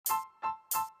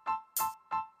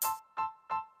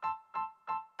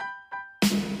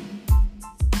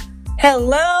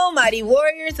Hello, mighty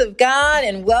warriors of God,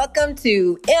 and welcome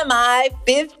to MI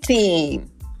 15.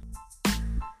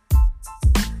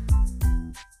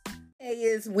 Today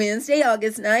is Wednesday,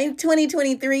 August 9th,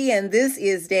 2023, and this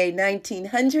is day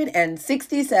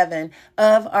 1967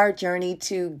 of our journey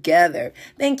together.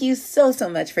 Thank you so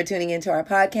much for tuning into our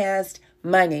podcast.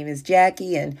 My name is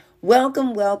Jackie, and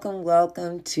welcome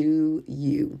to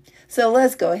you. So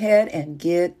let's go ahead and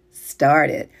get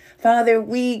started. Father,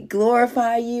 we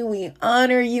glorify you, we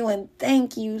honor you, and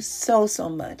thank you so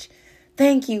much.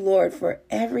 Thank you, Lord, for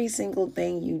every single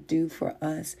thing you do for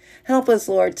us. Help us,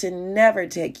 Lord, to never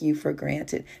take you for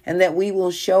granted, and that we will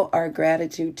show our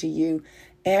gratitude to you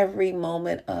every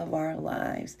moment of our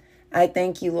lives. I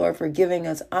thank you, Lord, for giving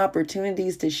us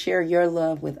opportunities to share your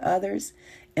love with others,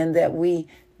 and that we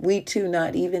too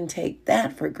not even take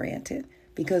that for granted,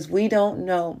 because we don't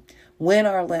know when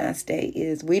our last day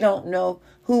is. We don't know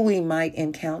who we might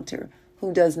encounter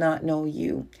who does not know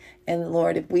you. And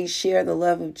Lord, if we share the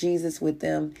love of Jesus with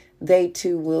them, they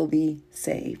too will be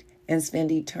saved and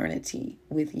spend eternity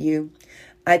with you.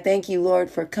 I thank you,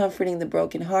 Lord, for comforting the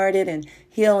brokenhearted and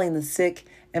healing the sick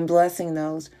and blessing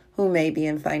those who may be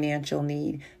in financial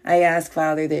need. I ask,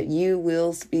 Father, that you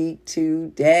will speak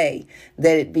today,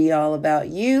 that it be all about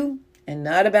you and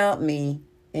not about me.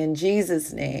 In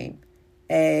Jesus' name,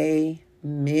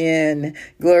 amen.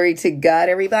 Glory to God,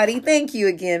 everybody. Thank you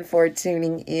again for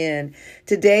tuning in.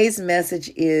 Today's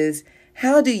message is,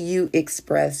 how do you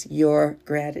express your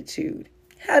gratitude?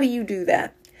 How do you do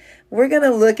that? We're going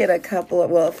to look at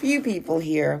a few people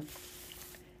here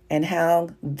and how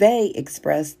they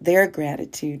express their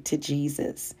gratitude to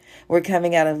Jesus. We're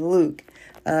coming out of Luke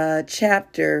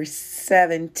chapter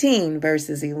 17,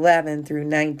 verses 11 through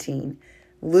 19.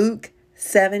 Luke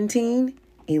 17,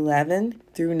 11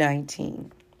 through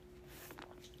 19.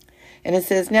 And it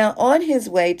says, now on his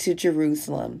way to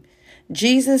Jerusalem,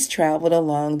 Jesus traveled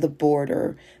along the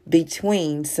border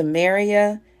between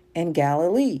Samaria and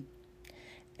Galilee.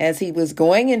 As he was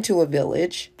going into a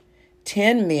village,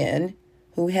 10 men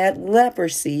who had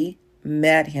leprosy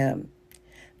met him.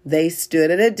 They stood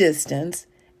at a distance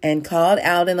and called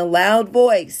out in a loud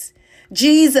voice,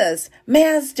 Jesus,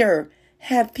 Master,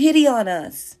 have pity on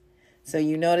us. So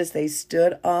you notice they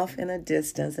stood off in a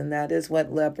distance, and that is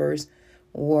what lepers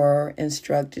were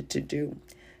instructed to do,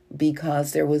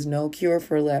 because there was no cure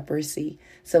for leprosy.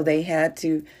 So they had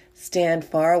to stand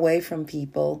far away from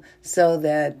people so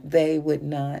that they would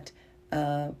not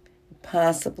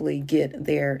possibly get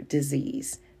their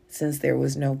disease, since there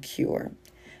was no cure.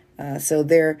 So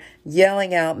they're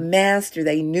yelling out, Master.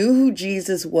 They knew who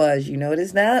Jesus was. You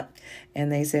notice that?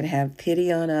 And they said, have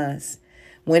pity on us.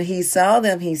 When he saw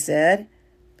them, he said,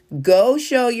 go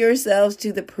show yourselves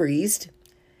to the priest.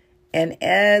 And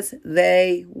as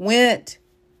they went,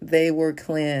 they were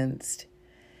cleansed.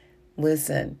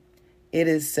 Listen, it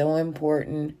is so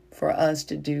important for us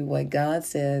to do what God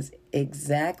says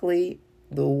exactly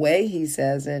the way he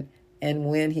says it and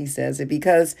when he says it,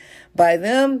 because by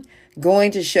them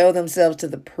going to show themselves to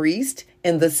the priest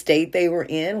in the state they were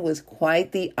in was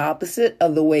quite the opposite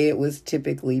of the way it was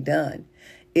typically done.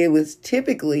 It was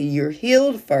typically you're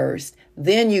healed first,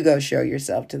 then you go show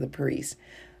yourself to the priest.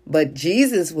 But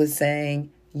Jesus was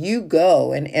saying, you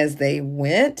go. And as they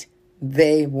went,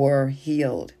 they were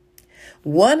healed.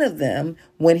 One of them,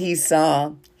 when he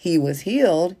saw he was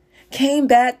healed, came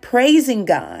back praising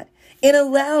God. In a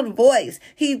loud voice,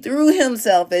 he threw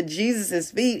himself at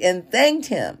Jesus' feet and thanked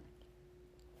him.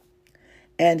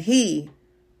 And he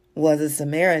was a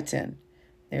Samaritan.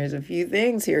 There's a few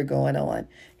things here going on.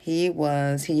 He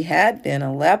had been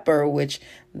a leper, which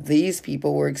these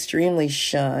people were extremely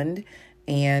shunned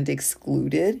and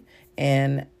excluded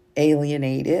and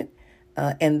alienated.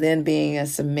 And then being a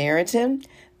Samaritan,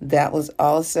 that was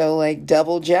also like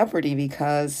double jeopardy,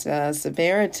 because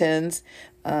Samaritans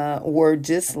were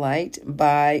disliked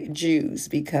by Jews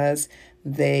because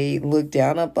they looked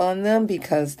down upon them,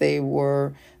 because they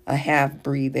were a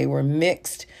half-breed. They were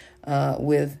mixed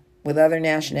with other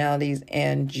nationalities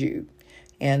and Jew.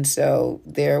 And so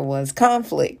there was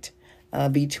conflict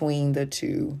between the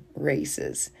two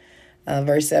races.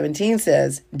 Verse 17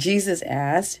 says, Jesus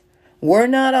asked, were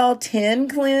not all 10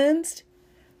 cleansed?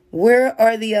 Where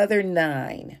are the other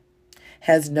 9?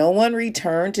 Has no one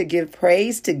returned to give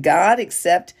praise to God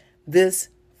except this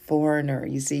foreigner?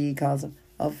 You see, he calls him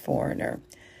a foreigner.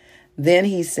 Then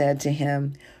he said to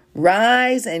him,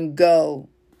 rise and go.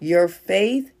 Your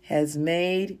faith has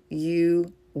made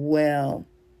you well.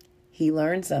 He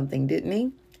learned something, didn't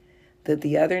he? That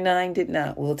the other 9 did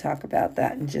not. We'll talk about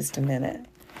that in just a minute.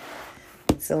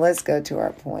 So let's go to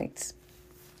our points.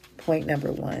 Point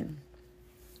number 1.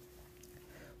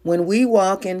 When we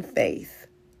walk in faith,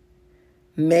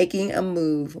 making a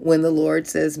move when the Lord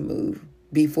says move,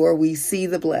 before we see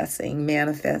the blessing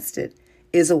manifested,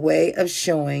 is a way of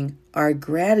showing our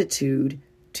gratitude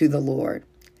to the Lord.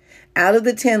 Out of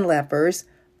the 10 lepers,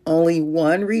 only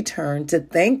one returned to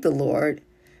thank the Lord.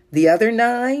 The other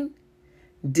 9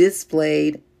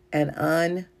 displayed an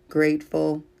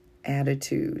ungrateful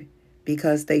attitude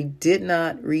because they did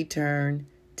not return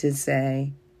to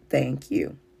say thank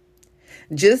you.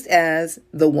 Just as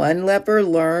the one leper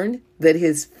learned that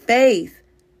his faith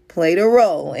played a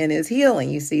role in his healing,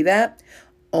 you see that?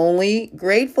 Only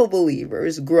grateful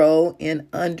believers grow in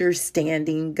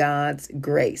understanding God's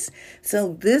grace.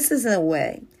 So this is a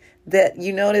way that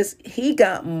you notice he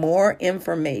got more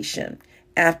information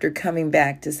after coming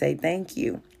back to say thank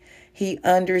you. He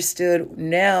understood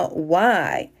now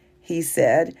why he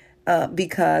said,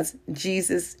 because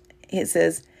Jesus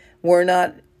says, were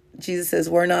not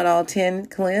all 10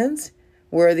 cleansed?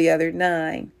 Were the other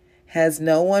 9? Has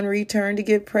no one returned to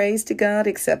give praise to God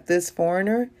except this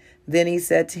foreigner? Then he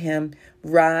said to him,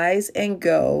 rise and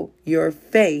go. Your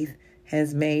faith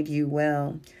has made you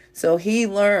well. So he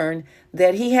learned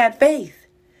that he had faith.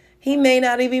 He may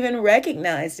not have even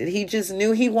recognized it. He just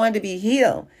knew he wanted to be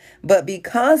healed. But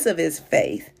because of his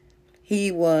faith,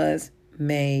 he was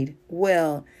made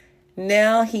well.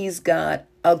 Now he's got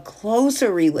a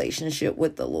closer relationship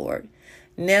with the Lord.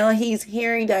 Now he's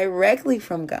hearing directly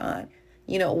from God.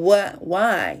 You know what?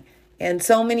 Why? And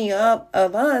so many of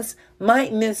us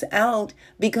might miss out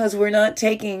because we're not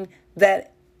taking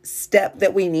that step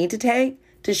that we need to take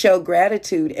to show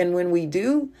gratitude. And when we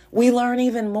do, we learn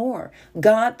even more.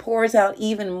 God pours out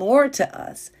even more to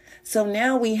us. So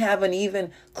now we have an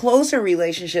even closer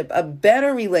relationship, a better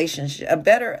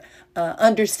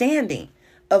understanding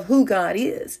of who God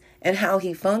is and how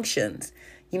he functions.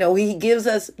 You know, he gives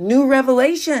us new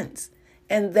revelations.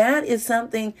 And that is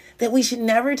something that we should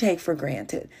never take for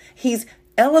granted. He's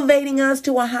elevating us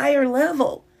to a higher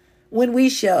level when we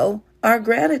show our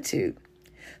gratitude.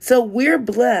 So we're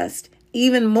blessed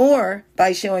even more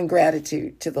by showing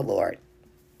gratitude to the Lord.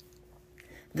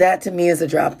 That to me is a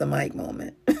drop the mic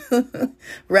moment,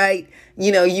 right?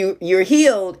 You know, you're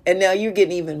healed and now you're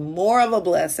getting even more of a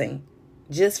blessing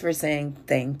just for saying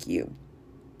thank you.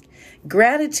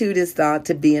 Gratitude is thought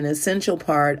to be an essential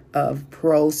part of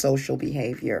pro-social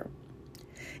behavior.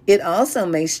 It also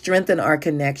may strengthen our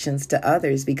connections to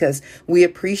others because we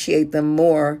appreciate them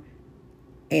more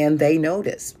and they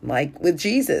notice, like with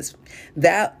Jesus.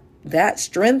 That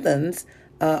strengthens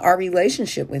our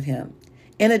relationship with him.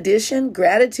 In addition,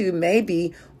 gratitude may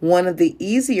be one of the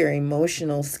easier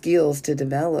emotional skills to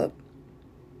develop.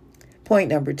 Point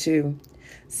number 2,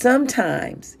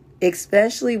 sometimes,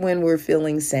 especially when we're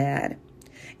feeling sad,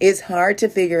 it's hard to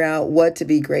figure out what to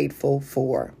be grateful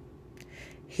for.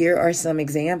 Here are some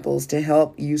examples to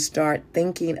help you start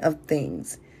thinking of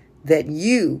things that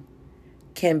you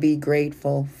can be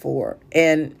grateful for.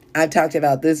 And I've talked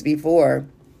about this before,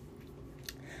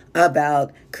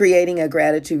 about creating a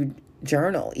gratitude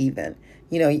journal even.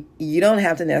 You know, you don't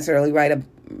have to necessarily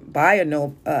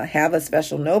have a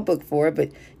special notebook for it,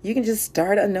 but you can just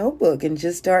start a notebook and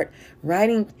just start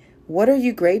writing. What are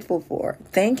you grateful for?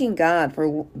 Thanking God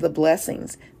for the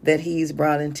blessings that he's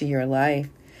brought into your life.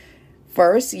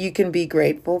 First, you can be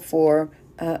grateful for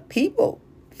people,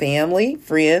 family,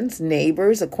 friends,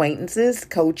 neighbors, acquaintances,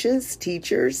 coaches,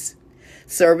 teachers,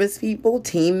 service people,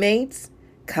 teammates,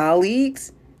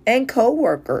 colleagues, and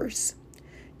co-workers.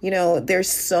 You know, there's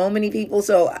so many people.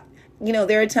 So, you know,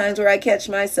 there are times where I catch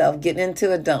myself getting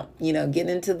into a dump, getting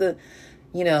into the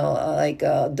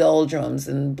doldrums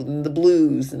and the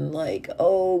blues and like,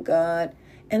 oh God.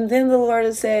 And then the Lord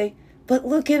will say, but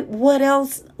look at what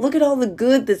else, look at all the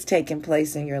good that's taken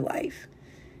place in your life.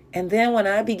 And then when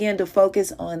I begin to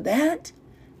focus on that,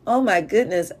 oh my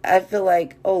goodness, I feel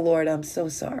like, oh Lord, I'm so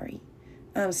sorry.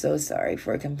 I'm so sorry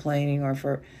for complaining or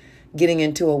for getting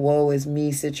into a woe is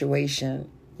me situation,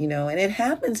 and it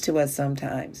happens to us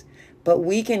sometimes, but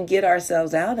we can get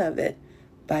ourselves out of it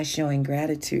by showing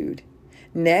gratitude.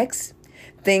 Next,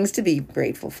 things to be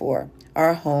grateful for.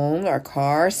 Our home, our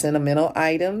car, sentimental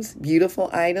items,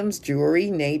 beautiful items, jewelry,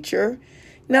 nature.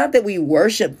 Not that we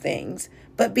worship things,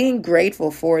 but being grateful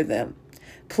for them.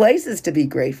 Places to be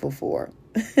grateful for.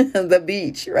 The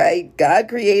beach, right? God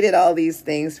created all these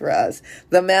things for us.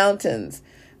 The mountains,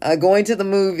 going to the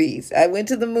movies. I went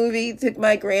to the movie, took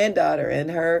my granddaughter and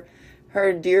her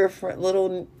dear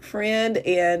little friend,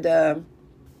 and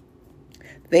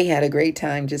they had a great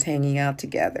time just hanging out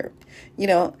together.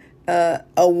 A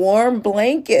warm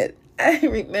blanket. I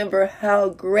remember how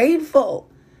grateful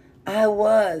I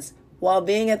was while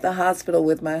being at the hospital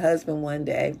with my husband one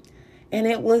day, and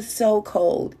it was so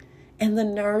cold, and the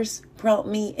nurse brought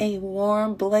me a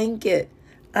warm blanket.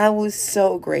 I was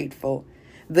so grateful.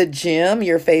 The gym,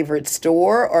 your favorite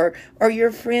store, or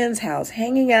your friend's house,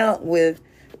 hanging out with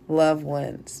loved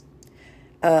ones.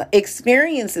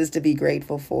 Experiences to be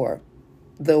grateful for.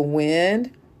 The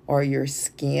wind or your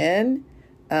skin.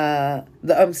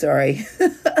 I'm sorry.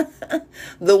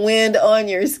 The wind on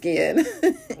your skin.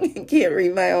 Can't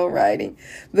read my own writing.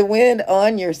 The wind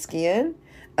on your skin.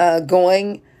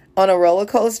 Going on a roller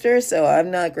coaster. So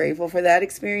I'm not grateful for that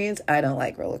experience. I don't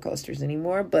like roller coasters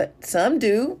anymore, but some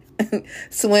do.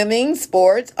 Swimming,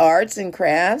 sports, arts and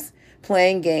crafts,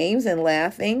 playing games and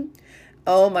laughing.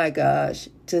 Oh my gosh,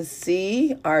 to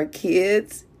see our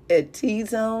kids at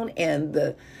T-Zone and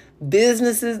the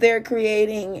businesses they're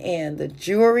creating and the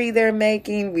jewelry they're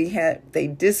making. They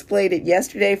displayed it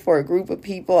yesterday for a group of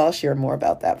people. I'll share more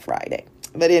about that Friday.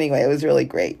 But anyway, it was really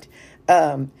great.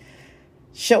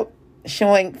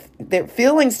 Showing their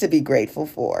feelings to be grateful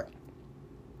for.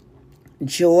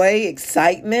 Joy,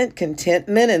 excitement,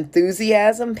 contentment,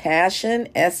 enthusiasm, passion,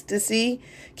 ecstasy,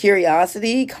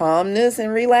 curiosity, calmness,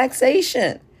 and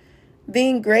relaxation.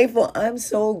 Being grateful. I'm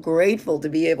so grateful to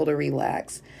be able to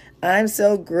relax. I'm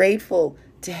so grateful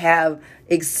to have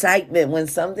excitement when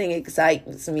something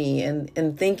excites me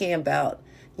and thinking about,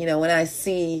 when I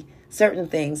see certain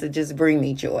things that just bring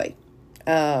me joy.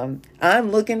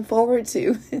 I'm looking forward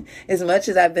to, as much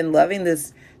as I've been loving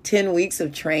this 10 weeks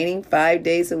of training, 5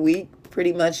 days a week,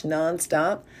 pretty much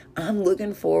nonstop. I'm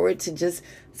looking forward to just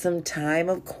some time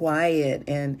of quiet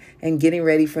and getting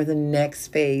ready for the next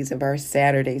phase of our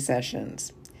Saturday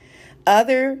sessions.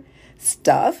 Other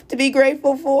stuff to be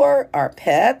grateful for are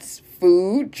pets,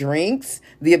 food, drinks,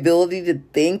 the ability to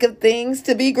think of things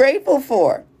to be grateful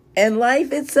for, and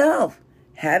life itself.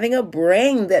 Having a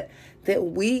brain that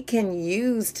we can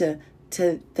use to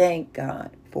thank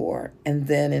God for, and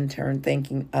then in turn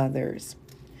thanking others.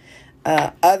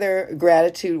 Other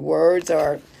gratitude words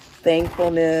are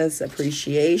thankfulness,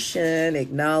 appreciation,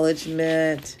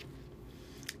 acknowledgement.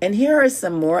 And here are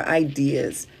some more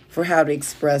ideas for how to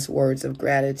express words of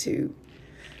gratitude.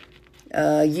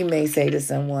 You may say to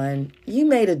someone, you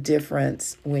made a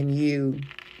difference when you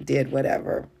did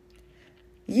whatever.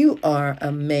 You are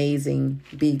amazing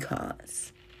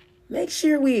because. Make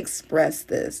sure we express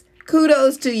this.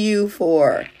 Kudos to you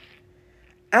for.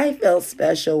 I felt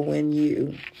special when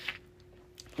you.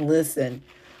 Listen,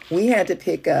 we had to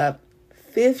pick up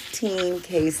 15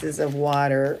 cases of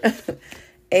water,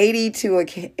 82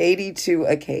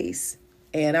 a case.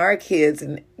 And our kids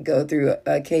go through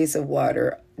a case of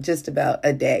water just about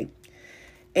a day.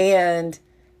 And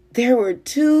there were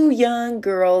 2 young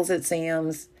girls at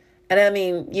Sam's. And I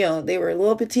mean, they were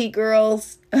little petite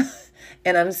girls.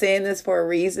 And I'm saying this for a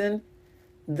reason.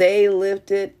 They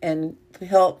lifted and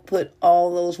helped put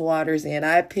all those waters in.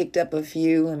 I picked up a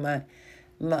few, and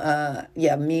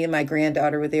me and my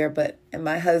granddaughter were there, and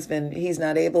my husband, he's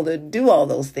not able to do all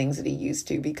those things that he used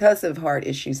to because of heart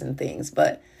issues and things.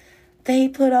 But they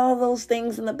put all those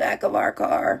things in the back of our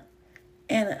car.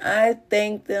 And I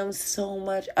thanked them so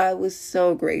much. I was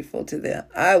so grateful to them.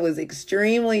 I was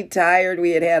extremely tired.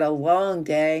 We had had a long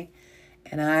day.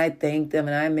 And I thanked them,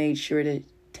 and I made sure to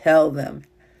tell them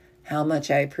how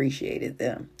much I appreciated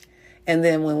them. And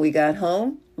then when we got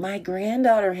home, my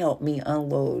granddaughter helped me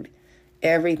unload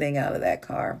everything out of that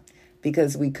car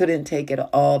because we couldn't take it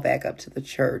all back up to the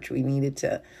church. We needed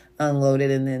to unload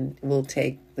it, and then we'll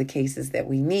take the cases that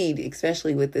we need,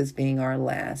 especially with this being our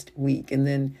last week. And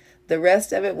then the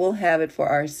rest of it, we'll have it for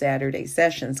our Saturday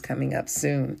sessions coming up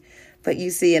soon. But you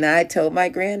see, and I told my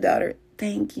granddaughter,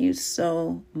 thank you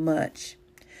so much.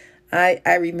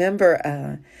 I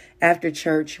remember after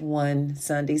church one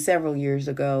Sunday several years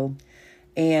ago,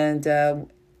 and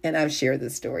I've shared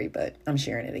this story, but I'm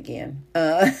sharing it again.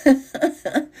 I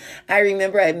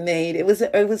remember it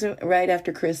was right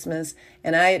after Christmas,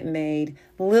 and I had made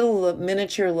little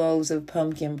miniature loaves of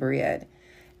pumpkin bread.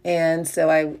 And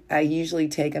so I usually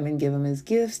take them and give them as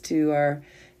gifts to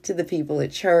the people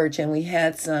at church, and we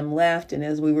had some left. And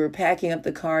as we were packing up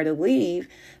the car to leave,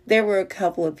 there were a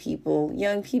couple of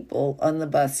young people on the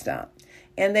bus stop,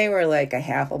 and they were like a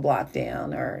half a block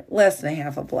down or less than a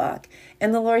half a block.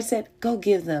 And the Lord said, go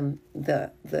give them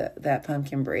that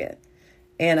pumpkin bread.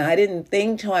 And I didn't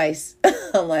think twice.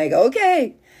 I'm like,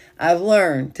 okay, I've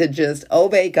learned to just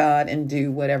obey God and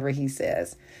do whatever he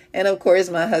says. And of course,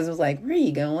 my husband's like, where are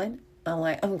you going? I'm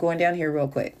like, I'm going down here real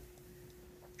quick.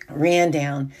 Ran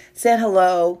down, said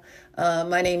hello.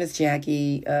 My name is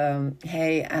Jackie.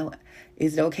 Hey,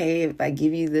 is it okay if I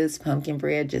give you this pumpkin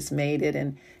bread? Just made it.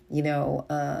 And,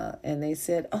 and they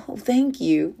said, oh, thank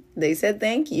you. They said,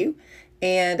 thank you.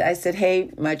 And I said,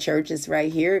 hey, my church is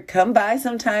right here. Come by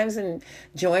sometimes and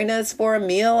join us for a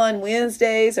meal on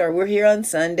Wednesdays, or we're here on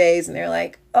Sundays. And they're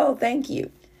like, oh, thank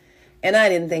you. And I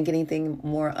didn't think anything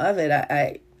more of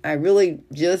it. I really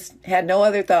just had no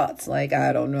other thoughts. Like,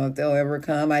 I don't know if they'll ever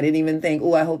come. I didn't even think,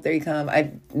 oh, I hope they come.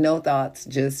 No thoughts,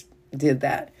 just did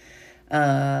that,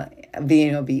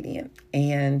 being obedient.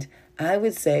 And I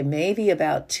would say maybe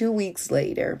about 2 weeks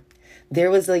later, there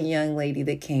was a young lady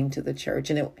that came to the church,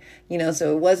 and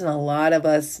so it wasn't a lot of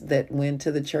us that went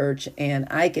to the church, and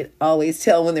I could always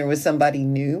tell when there was somebody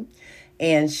new.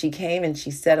 And she came and she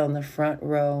sat on the front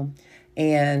row,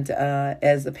 and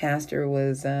as the pastor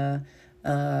was, who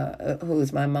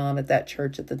was my mom at that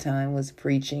church at the time, was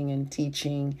preaching and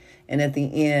teaching, and at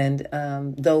the end,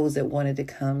 those that wanted to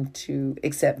come to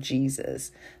accept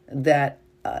Jesus, that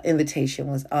invitation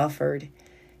was offered.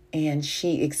 And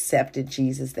she accepted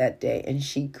Jesus that day, and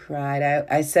she cried.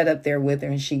 I sat up there with her,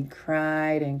 and she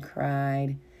cried and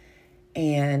cried.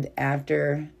 And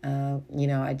after,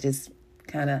 I just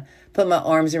kind of put my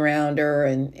arms around her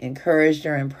and encouraged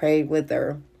her and prayed with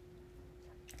her.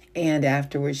 And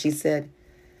afterwards, she said,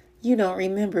 you don't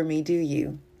remember me, do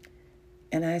you?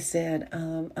 And I said,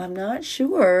 I'm not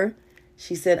sure.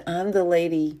 She said, I'm the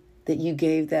lady that you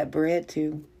gave that bread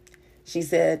to. She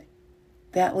said,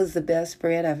 that was the best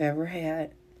bread I've ever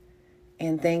had.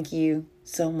 And thank you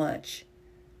so much.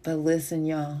 But listen,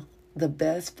 y'all, the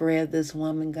best bread this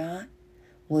woman got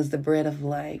was the bread of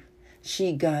life.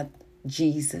 She got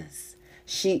Jesus.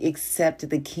 She accepted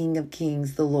the King of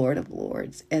Kings, the Lord of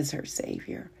Lords, as her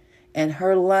Savior. And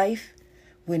her life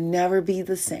would never be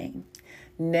the same.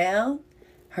 Now,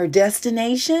 her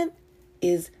destination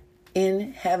is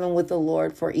in heaven with the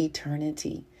Lord for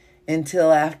eternity,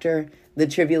 until after the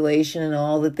tribulation and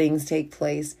all the things take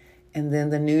place, and then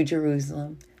the new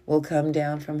Jerusalem will come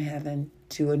down from heaven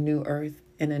to a new earth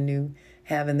and a new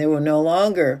heaven. There will no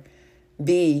longer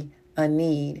be a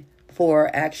need for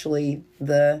actually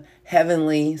the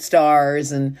heavenly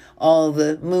stars and all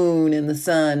the moon and the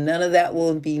sun. None of that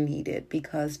will be needed,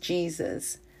 because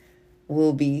Jesus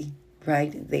will be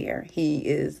right there. He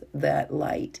is that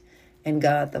light, and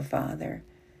God the Father.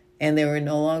 And there will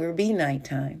no longer be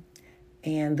nighttime.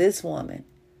 And this woman,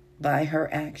 by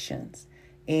her actions,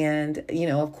 and,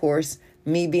 of course,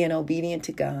 me being obedient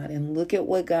to God, and look at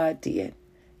what God did.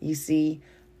 You see,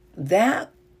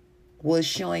 that was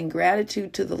showing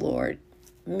gratitude to the Lord,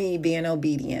 me being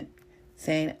obedient,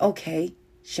 saying, okay,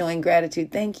 showing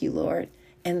gratitude, thank you, Lord.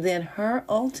 And then her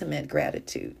ultimate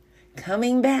gratitude,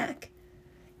 coming back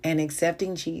and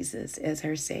accepting Jesus as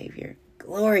her Savior.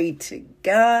 Glory to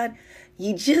God.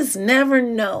 You just never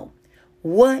know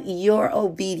what your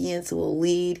obedience will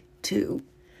lead to.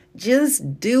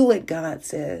 Just do what God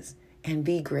says and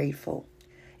be grateful.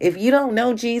 If you don't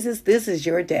know Jesus, this is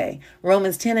your day.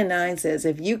 Romans 10:9 says,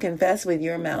 if you confess with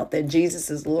your mouth that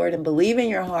Jesus is Lord and believe in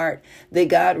your heart that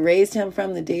God raised him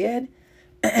from the dead,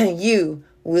 you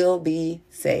will be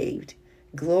saved.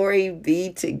 Glory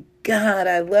be to God.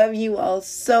 I love you all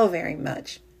so very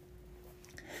much.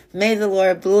 May the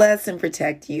Lord bless and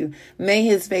protect you. May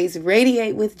his face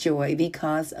radiate with joy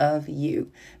because of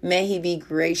you. May he be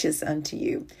gracious unto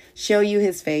you, show you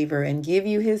his favor, and give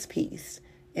you his peace.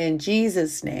 In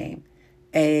Jesus' name,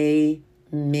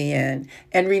 amen.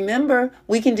 And remember,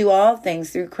 we can do all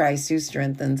things through Christ who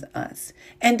strengthens us.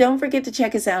 And don't forget to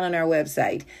check us out on our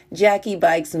website,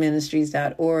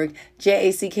 JackieBikesMinistries.org,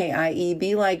 JACKIE,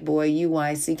 be like boy,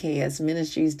 UYCKS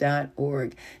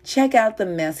Ministries.org. Check out the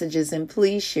messages and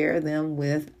please share them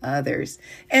with others.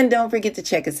 And don't forget to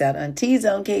check us out on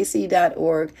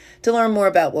TZoneKC.org to learn more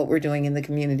about what we're doing in the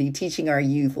community, teaching our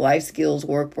youth life skills,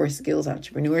 workforce skills,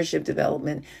 entrepreneurship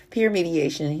development, peer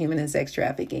mediation, and human and sex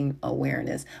trafficking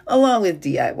awareness, along with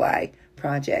DIY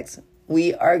projects.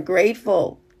 We are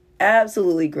grateful,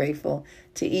 absolutely grateful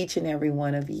to each and every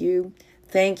one of you.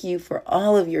 Thank you for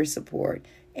all of your support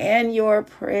and your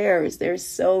prayers. They're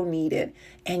so needed,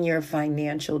 and your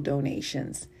financial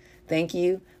donations. Thank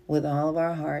you with all of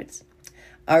our hearts.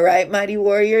 All right, mighty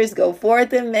warriors, go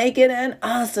forth and make it an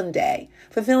awesome day,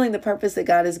 fulfilling the purpose that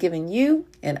God has given you,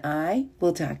 and I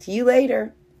will talk to you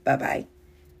later. Bye-bye.